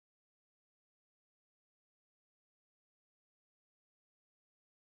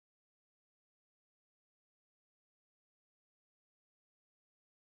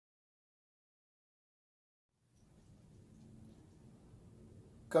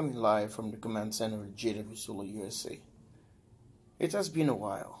coming live from the command center of JW Solar USA. It has been a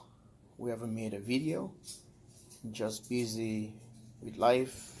while. We haven't made a video. Just busy with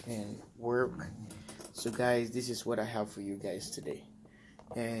life and work. So guys, this is what I have for you guys today.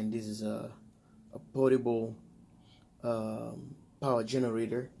 And this is a portable power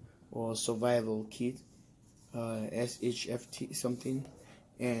generator or survival kit, SHFT something,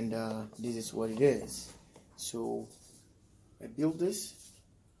 and this is what it is. So I built this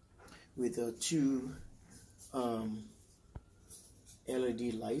with two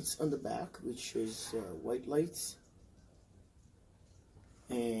LED lights on the back, which is white lights,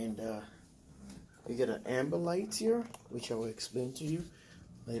 and we got an amber light here, which I will explain to you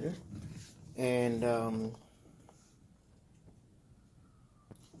later, and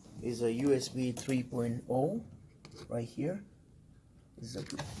is a USB 3.0 right here. This is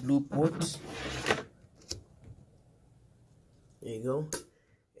a blue port. There you go.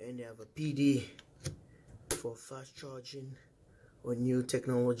 And they have a PD for fast charging or new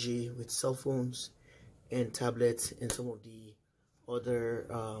technology with cell phones and tablets, and some of the other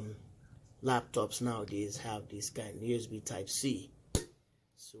laptops nowadays have this kind of USB type C.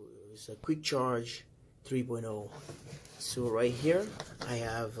 So it's a quick charge 3.0. So right here I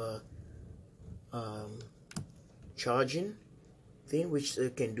have a charging thing which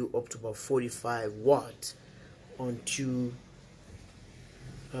can do up to about 45 watts on two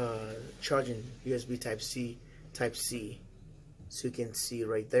charging USB type C. So you can see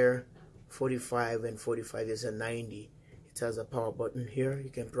right there 45 and 45 is a 90. It has a power button here you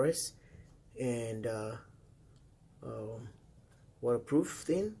can press, and waterproof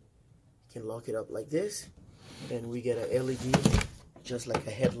thing. You can lock it up like this, and we get a LED just like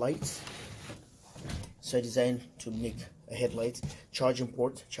a headlight. So I designed to make a headlight. Charging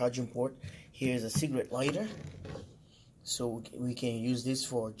port. Here's a cigarette lighter, so we can use this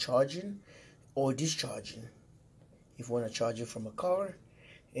for charging or discharging. If we want to charge it from a car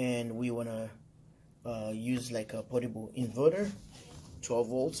and we want to use like a portable inverter, 12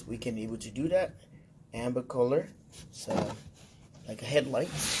 volts, we can be able to do that. Amber color, so like a headlight.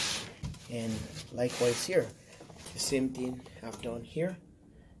 And likewise here, the same thing I've done here,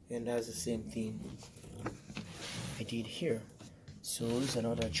 and that's the same thing I did here. So there's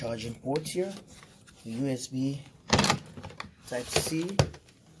another charging port here, USB type C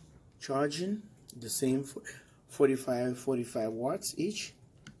charging, the same 45 watts each,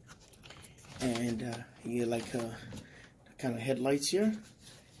 and you get like a kind of headlights here,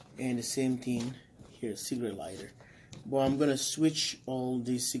 and the same thing here, cigarette lighter. But I'm gonna switch all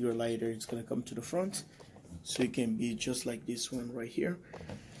these cigarette lighters. It's gonna come to the front, so it can be just like this one right here.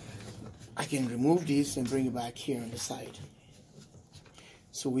 I can remove this and bring it back here on the side,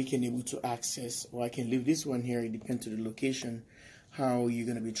 so we can able to access, or I can leave this one here. It depends on the location, how you're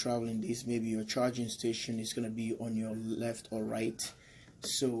gonna be traveling this. Maybe your charging station is gonna be on your left or right,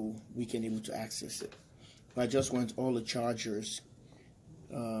 so we can able to access it. But I just want all the chargers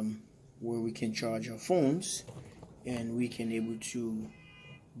where we can charge our phones, and we can able to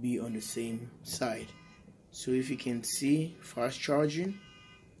be on the same side. So if you can see, fast charging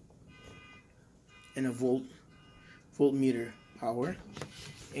and a voltmeter power.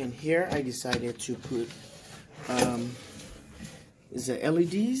 And here I decided to put the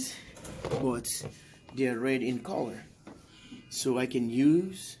LEDs, but they're red in color, so I can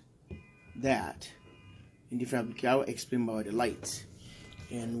use that in different applications. I'll explain about the lights.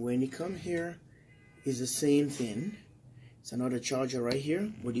 And when you come here, is the same thing. It's another charger right here,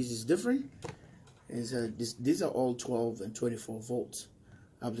 but this is different. These are all 12 and 24 volt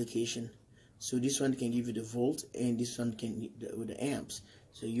application. So this one can give you the volt, and this one can with the amps.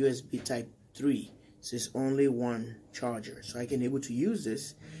 So USB type 3. So it's only one charger. So I can able to use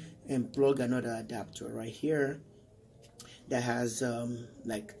this and plug another adapter right here that has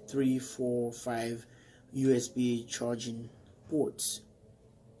like 3, 4, 5 USB charging ports.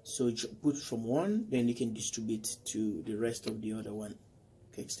 So you put from one, then you can distribute to the rest of the other one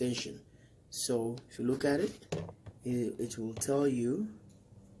extension. So if you look at it, it will tell you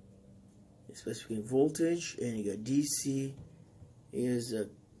specific voltage, and you got DC. Here's a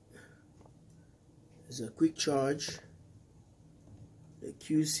quick charge, the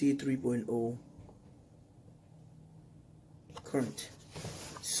QC 3.0 current.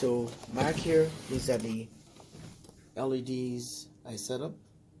 So back here, these are the LEDs I set up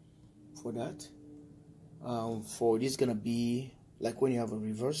for that. For this gonna be like when you have a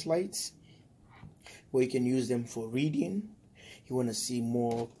reverse lights, where you can use them for reading. You want to see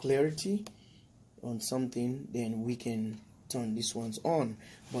more clarity on something, then we can turn these ones on.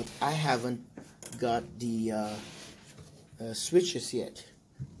 But I haven't got the switches yet.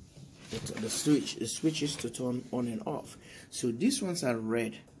 the switches to turn on and off. So these ones are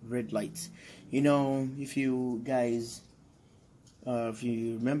red lights. You know, if you guys if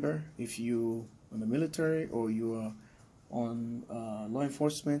you remember, if you on the military or you are on law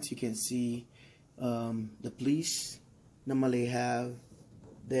enforcement, you can see the police normally have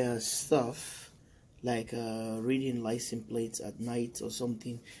their stuff like reading license plates at night or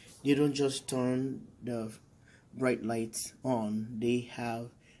something. They don't just turn the bright lights on, they have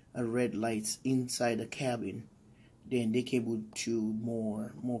a red lights inside the cabin. Then they can able to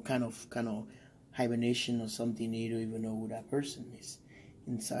more kind of hibernation or something. They don't even know who that person is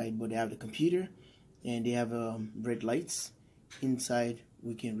inside, but they have the computer and they have red lights inside.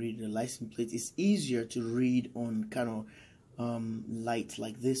 We can read the license plate. It's easier to read on kind of light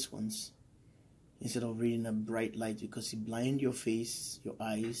like this ones instead of reading a bright light, because it blind your face, your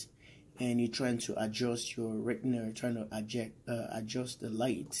eyes, and you're trying to adjust your retina, trying to adjust the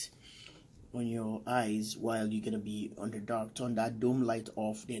light on your eyes while you're gonna be on the dark. Turn that dome light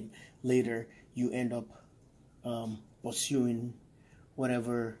off, then later you end up pursuing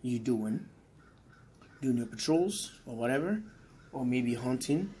whatever you're doing your patrols or whatever, or maybe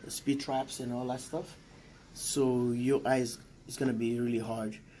hunting, speed traps and all that stuff. So your eyes is gonna be really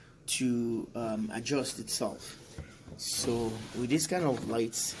hard to adjust itself. So with this kind of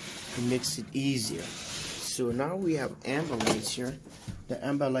lights, it makes it easier. So now we have amber lights here. The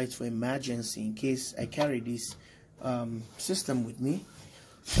amber lights for emergency, in case I carry this system with me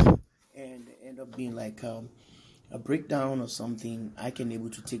and end up being like a breakdown or something. I can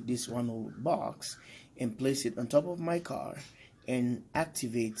able to take this one little box and place it on top of my car and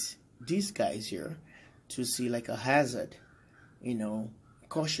activate these guys here to see like a hazard, you know,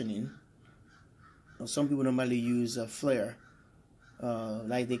 cautioning. Or some people normally use a flare,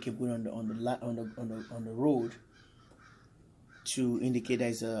 like they can put on the road to indicate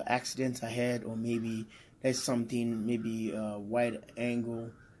there's an accident ahead, or maybe there's something, maybe a wide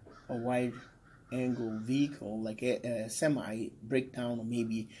angle vehicle like a semi breakdown, or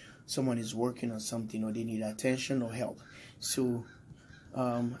maybe someone is working on something or they need attention or help. So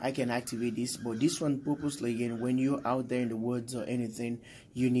I can activate this, but this one purposely, again, when you're out there in the woods or anything,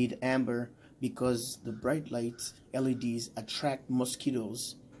 you need amber, because the bright lights, LEDs, attract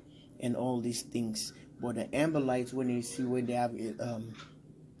mosquitoes and all these things. But the amber lights, when you see, when they have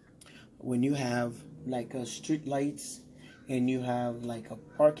when you have like a street lights and you have like a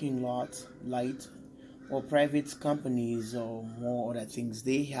parking lot light, or private companies or more other things,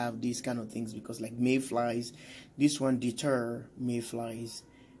 they have these kind of things, because like mayflies, this one deter mayflies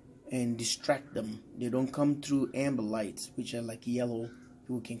and distract them. They don't come through amber lights, which are like yellow,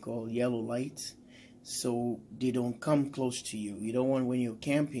 people can call yellow lights, so they don't come close to you. You don't want, when you're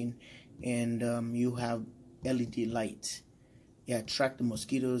camping and you have LED lights, they attract the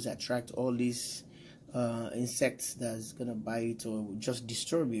mosquitoes, attract all these insects that's gonna bite or just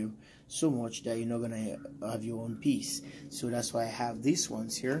disturb you so much that you're not gonna have your own peace. So that's why I have these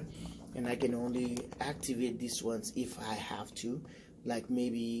ones here, and I can only activate these ones if I have to, like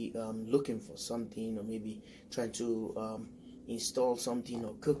maybe looking for something, or maybe trying to install something,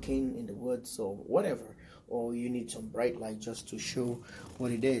 or cooking in the woods or whatever, or you need some bright light just to show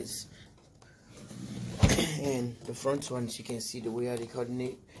what it is. And the front ones, you can see the way they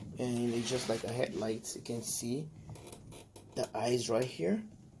coordinate, and it's just like a headlights. You can see the eyes right here,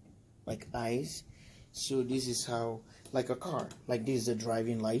 like eyes. So this is how, like a car, like this is the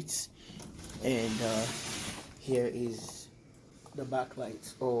driving lights, and here is the back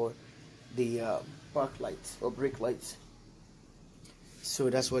lights, or the park lights or brake lights. So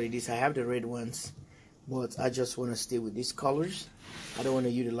that's what it is. I have the red ones, but I just want to stay with these colors. I don't want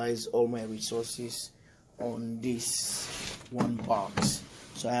to utilize all my resources on this one box.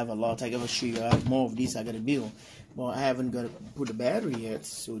 So I have a lot. I gotta show you. I have more of these I gotta build, but I haven't got to put the battery yet.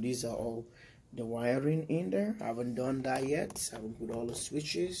 So these are all the wiring in there. I haven't done that yet. I haven't put all the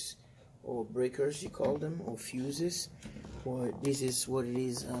switches or breakers, you call them, or fuses. But this is what it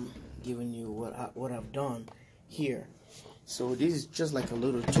is. I'm giving you what I've done here. So this is just like a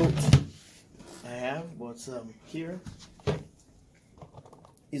little tote I have, but here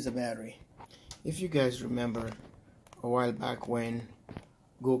is a battery. If you guys remember a while back when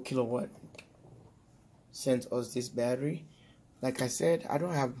Go Kilowatt sent us this battery, like I said, I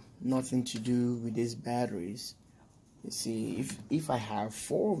don't have nothing to do with these batteries. You see, if I have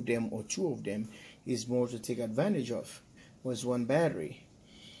 4 of them or 2 of them, it's more to take advantage of was one battery.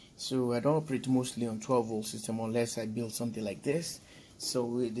 So I don't operate mostly on 12-volt system unless I build something like this. So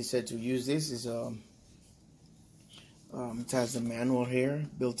we decided to use this. Is it has the manual here,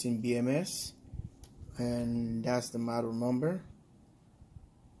 built-in BMS, and that's the model number.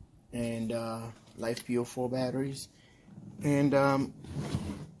 and LiFeP04 batteries, and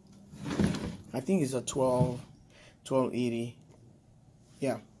I think it's a 1280,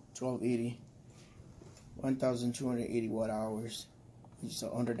 yeah, 1280, 1280 watt hours. It's a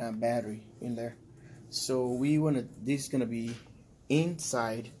 100 amp battery in there. So this is gonna be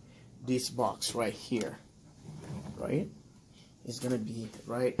inside this box right here, right? It's gonna be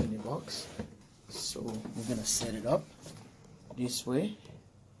right in the box. So we're gonna set it up this way,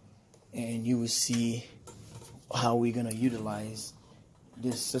 and you will see how we're gonna utilize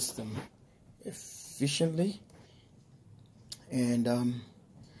this system efficiently. And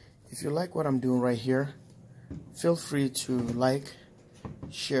if you like what I'm doing right here, feel free to like,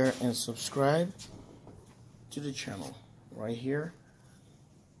 share, and subscribe to the channel right here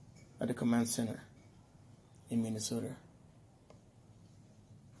at the command center in Minnesota.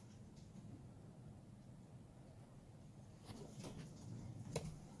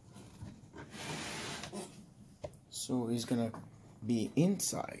 So it's gonna be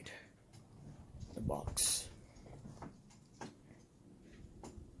inside the box.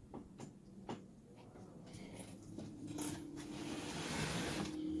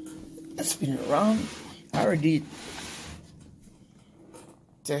 Let's spin it around. I already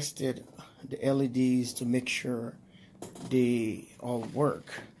tested the LEDs to make sure they all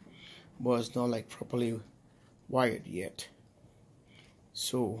work, but it's not like properly wired yet.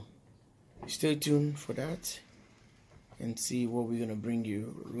 So stay tuned for that and see what we're gonna bring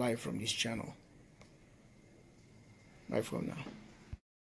you live from this channel. Bye for now.